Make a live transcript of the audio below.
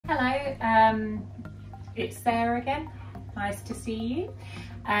It's Sarah again. Nice to see you.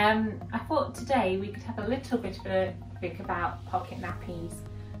 I thought today we could have a little bit of a think about pocket nappies.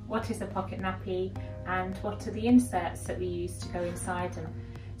 What is a pocket nappy and what are the inserts that we use to go inside them?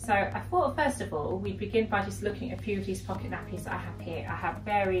 So I thought first of all we'd begin by just looking at a few of these pocket nappies that I have here. I have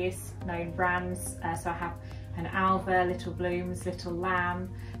various known brands, so I have an Alva, Little Blooms, Little Lamb,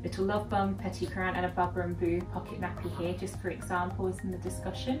 Little Love Bum, Petit Courant and a Bubba and Boo pocket nappy here, just for examples in the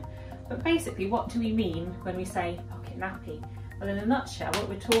discussion. But basically, what do we mean when we say pocket nappy? Well, in a nutshell, what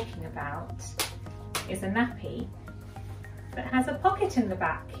we're talking about is a nappy that has a pocket in the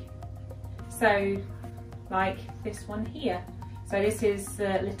back. So, like this one here. So this is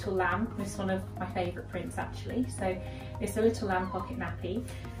Little Lamb. This is one of my favourite prints actually. So it's a Little Lamb pocket nappy.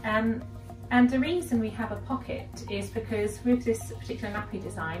 And the reason we have a pocket is because with this particular nappy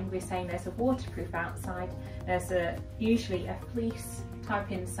design, we're saying there's a waterproof outside. There's usually a fleece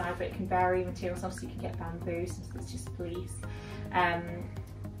type inside, but it can vary materials. Obviously you can get bamboo since it's just fleece.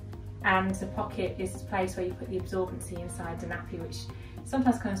 And the pocket is the place where you put the absorbency inside the nappy, which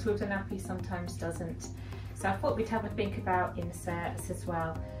sometimes comes with the nappy, sometimes doesn't. So I thought we'd have a think about inserts as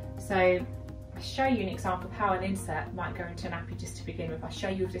well. So I'll show you an example of how an insert might go into a nappy just to begin with. I'll show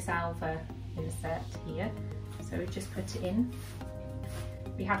you with this Alva insert here. So we just put it in.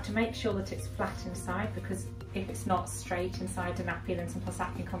 We have to make sure that it's flat inside, because if it's not straight inside the nappy, then sometimes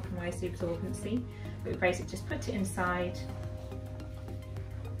that can compromise the absorbency. But we basically just put it inside.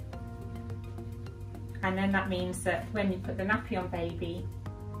 And then that means that when you put the nappy on baby,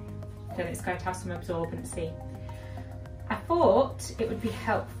 then it's going to have some absorbency. I thought it would be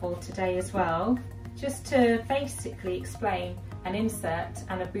helpful today as well, just to basically explain an insert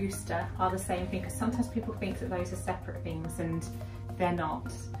and a booster are the same thing, because sometimes people think that those are separate things and they're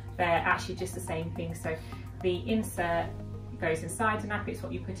not. They're actually just the same thing. So the insert goes inside the nappy, it's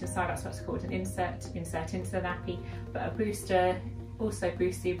what you put inside, that's what's called an insert into the nappy, but a booster also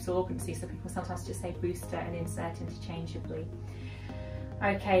boosts the absorbency, so people sometimes just say booster and insert interchangeably.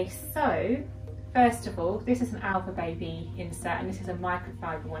 Okay, so first of all, this is an Alva baby insert and this is a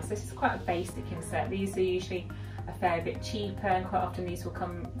microfibre one, so this is quite a basic insert. These are usually a fair bit cheaper and quite often these will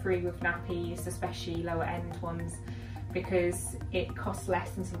come free with nappies, especially lower end ones, because it costs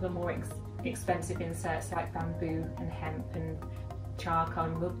less than some of the more expensive inserts like bamboo and hemp and charcoal,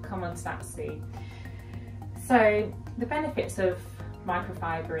 and we'll come on to that soon. So the benefits of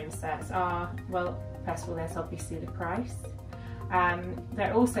microfibre inserts are, well, first of all, there's obviously the price.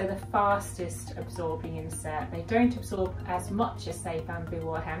 They're also the fastest absorbing insert. They don't absorb as much as, say, bamboo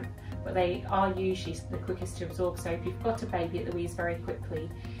or hemp, but they are usually the quickest to absorb. So if you've got a baby that wees very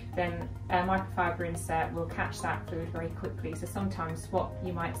quickly, then a microfibre insert will catch that fluid very quickly. So sometimes what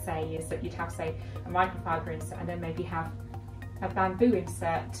you might say is that you'd have, say, a microfibre insert and then maybe have a bamboo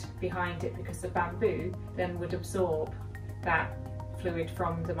insert behind it, because the bamboo then would absorb that fluid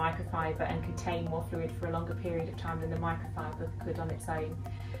from the microfibre and contain more fluid for a longer period of time than the microfibre could on its own.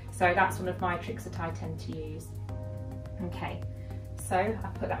 So that's one of my tricks that I tend to use. Okay, so I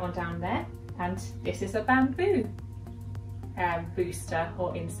put that one down there, and this is a bamboo booster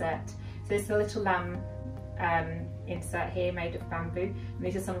or insert. So this is a Little Lamb insert here made of bamboo, and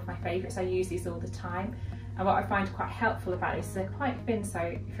these are some of my favourites. I use these all the time. And what I find quite helpful about this is they're quite thin,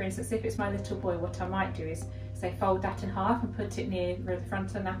 so for instance if it's my little boy, what I might do is say fold that in half and put it near the front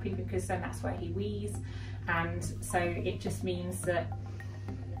of the nappy, because then that's where he wees, and so it just means that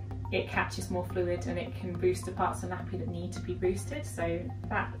it catches more fluid and it can boost the parts of the nappy that need to be boosted. So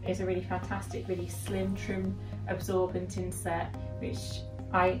that is a really fantastic, really slim, trim, absorbent insert, which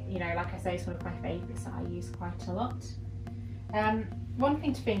like I say, is one of my favourites that I use quite a lot. One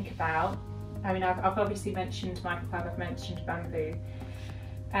thing to think about, I mean, I've obviously mentioned microfibre, I've mentioned bamboo.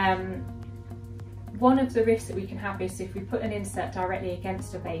 One of the risks that we can have is if we put an insert directly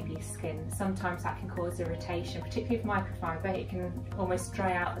against a baby's skin, sometimes that can cause irritation, particularly with microfibre. It can almost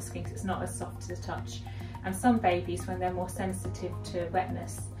dry out the skin because it's not as soft to the touch. And some babies, when they're more sensitive to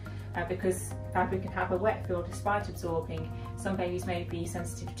wetness, because bamboo can have a wet feel despite absorbing, some babies may be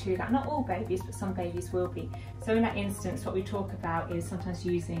sensitive to that. Not all babies, but some babies will be. So in that instance, what we talk about is sometimes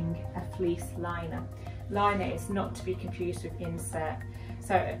using a fleece liner. Liner is not to be confused with insert.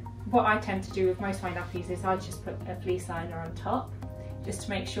 So what I tend to do with most of my nappies is I just put a fleece liner on top, just to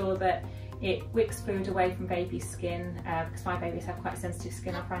make sure that it wicks fluid away from baby's skin, because my babies have quite sensitive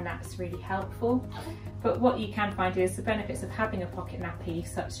skin. I find that's really helpful. But what you can find is the benefits of having a pocket nappy,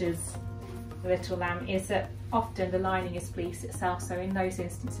 such as the Little Lamb, is that often the lining is fleece itself, so in those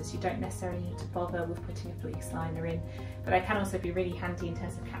instances you don't necessarily need to bother with putting a fleece liner in. But they can also be really handy in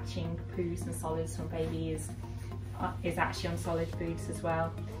terms of catching poos and solids when baby is actually on solid foods as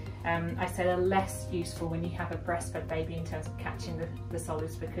well. I say they're less useful when you have a breastfed baby in terms of catching the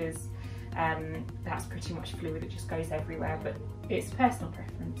solids, because that's pretty much fluid that just goes everywhere, but it's personal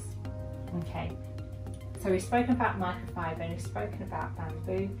preference. Okay, so we've spoken about microfibre and we've spoken about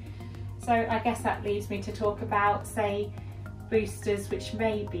bamboo. So I guess that leads me to talk about, say, boosters which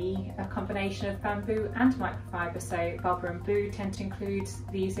may be a combination of bamboo and microfibre. So Bobber and Boo tend to include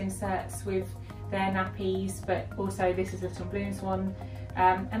these inserts with their nappies, but also this is Little Bloom's one,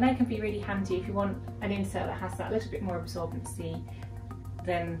 and they can be really handy if you want an insert that has that little bit more absorbency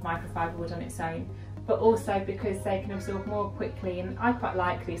than microfibre would on its own, but also because they can absorb more quickly. And I quite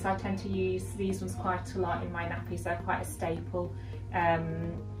like these. I tend to use these ones quite a lot in my nappies. They're quite a staple.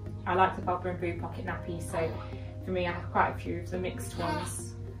 I like the Bobber and Boo pocket nappies, so for me I have quite a few of the mixed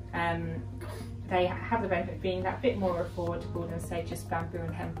ones. They have the benefit of being that bit more affordable than, say, just bamboo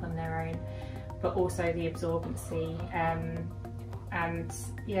and hemp on their own, but also the absorbency, and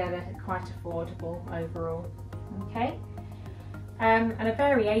yeah, they're quite affordable overall. Okay, and a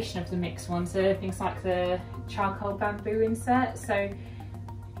variation of the mixed ones are things like the charcoal bamboo insert. So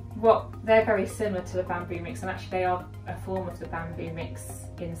they're very similar to the bamboo mix, and actually they are a form of the bamboo mix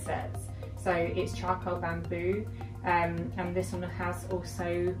inserts. So it's charcoal bamboo, and this one has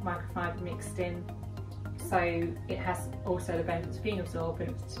also microfibre mixed in, so it has also the benefits of being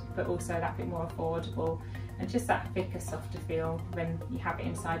absorbent, but also that bit more affordable and just that thicker, softer feel when you have it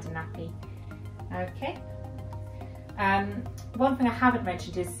inside a nappy. Okay. One thing I haven't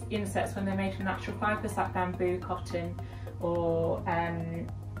mentioned is inserts when they're made from natural fibres like bamboo, cotton or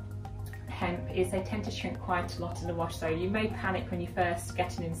hemp, is they tend to shrink quite a lot in the wash. So you may panic when you first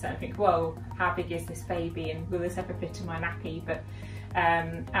get an insert and think, whoa, how big is this baby and will this ever fit in my nappy? But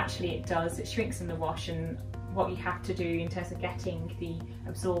actually it does. It shrinks in the wash, and what you have to do in terms of getting the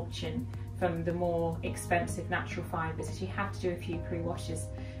absorption from the more expensive natural fibres is you have to do a few pre-washes,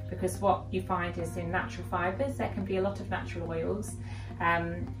 because what you find is in natural fibres there can be a lot of natural oils,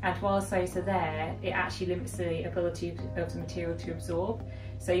 and whilst those are there, it actually limits the ability of the material to absorb.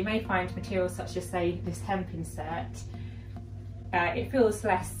 So you may find materials such as, say, this hemp insert, it feels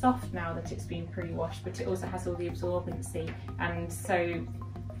less soft now that it's been pre-washed, but it also has all the absorbency, and so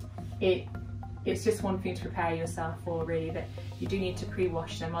it's just one thing to prepare yourself for, really, that you do need to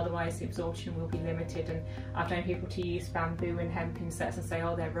pre-wash them, otherwise the absorption will be limited. And I've known people to use bamboo and hemp inserts and say,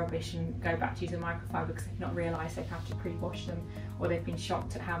 oh, they're rubbish, and go back to using microfibre because they've not realised they've had to pre-wash them, or they've been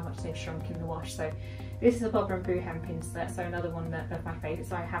shocked at how much they've shrunk in the wash. So this is a Bobber and Boo hemp insert, so another one of my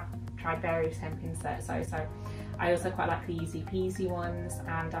favourites. I have tried various hemp inserts, so I also quite like the easy peasy ones,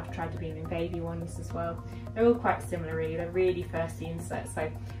 and I've tried the Bean and Baby ones as well. They're all quite similar, really. They're really thirsty inserts, so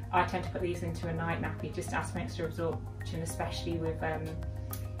I tend to put these into a night nappy just to add some extra absorption, especially with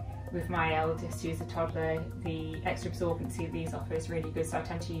my eldest, who's a toddler. The extra absorbency these offer is really good, so I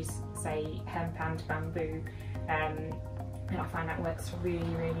tend to use, say, hemp and bamboo, and I find that works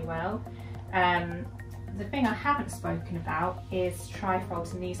really, really well. The thing I haven't spoken about is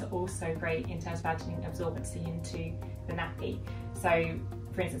trifolds, and these are also great in terms of adding absorbency into the nappy. So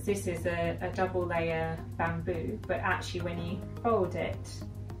for instance, this is a double layer bamboo, but actually when you fold it,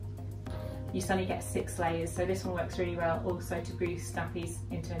 you suddenly get 6 layers. So this one works really well also to boost nappies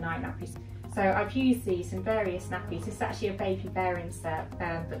into a night nappy. So I've used these in various nappies. This is actually a baby bear insert,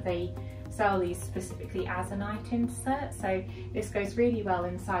 but they sell these specifically as a night insert. So this goes really well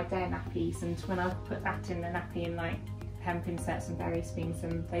inside their nappies, and when I've put that in the nappy in like hemp inserts and various things,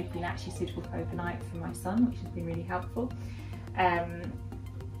 and they've been actually suitable for overnight for my son, which has been really helpful.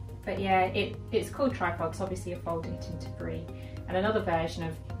 But yeah, it's called trifold because obviously you're folding it into 3. And another version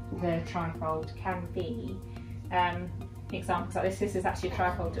of the trifold can be examples like this. This is actually a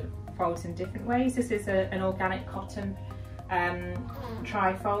trifold that folds in different ways. This is an organic cotton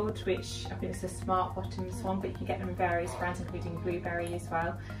trifold, which I think is a Smart Bottoms one, but you can get them in various brands including blueberry as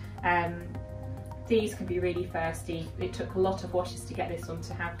well. These can be really thirsty. It took a lot of washes to get this one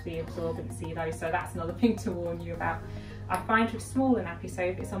to have the absorbency though, so that's another thing to warn you about. I find with smaller nappies, so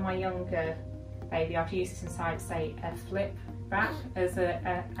if it's on my younger baby, I've used this inside, say, a flip wrap as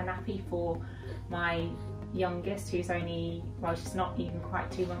a nappy for my youngest, who's only, well, she's not even quite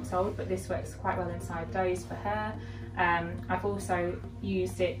 2 months old, but this works quite well inside those for her. I've also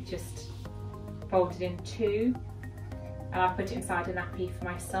used it just folded in 2, and I've put it inside a nappy for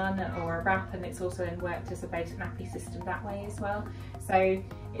my son or a wrap, and it's also then worked as a basic nappy system that way as well. So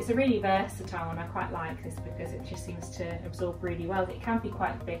it's a really versatile one. I quite like this because it just seems to absorb really well. It can be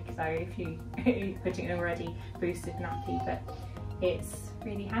quite thick though if you put it in an already boosted nappy, but it's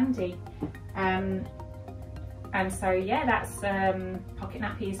really handy. And so yeah, that's pocket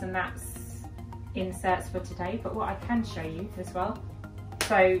nappies and that's inserts for today. But what I can show you as well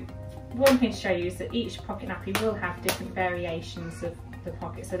So one thing to show you is that each pocket nappy will have different variations of the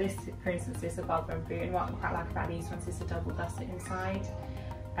pocket. So this, for instance, is a bob and boo, and what I quite like about these ones is a double gusset inside.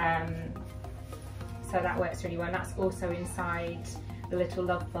 So that works really well, and that's also inside the little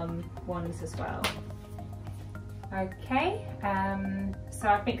love bum ones as well. Okay, so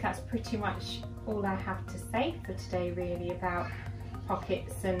I think that's pretty much all I have to say for today really about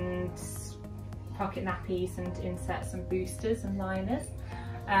pockets and pocket nappies and inserts and boosters and liners.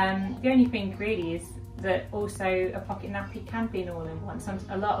 The only thing really is that also a pocket nappy can be an all-in-one.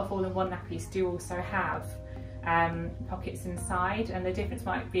 A lot of all-in-one nappies do also have pockets inside, and the difference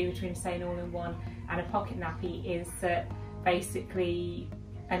might be between, say, an all-in-one and a pocket nappy is that basically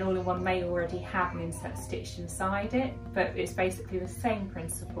an all-in-one may already have an insert stitched inside it, but it's basically the same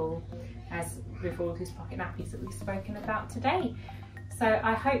principle as with all these pocket nappies that we've spoken about today. So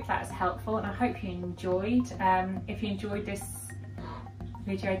I hope that's helpful, and I hope you enjoyed. If you enjoyed this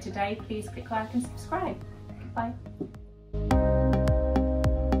video today, please click like and subscribe. Bye.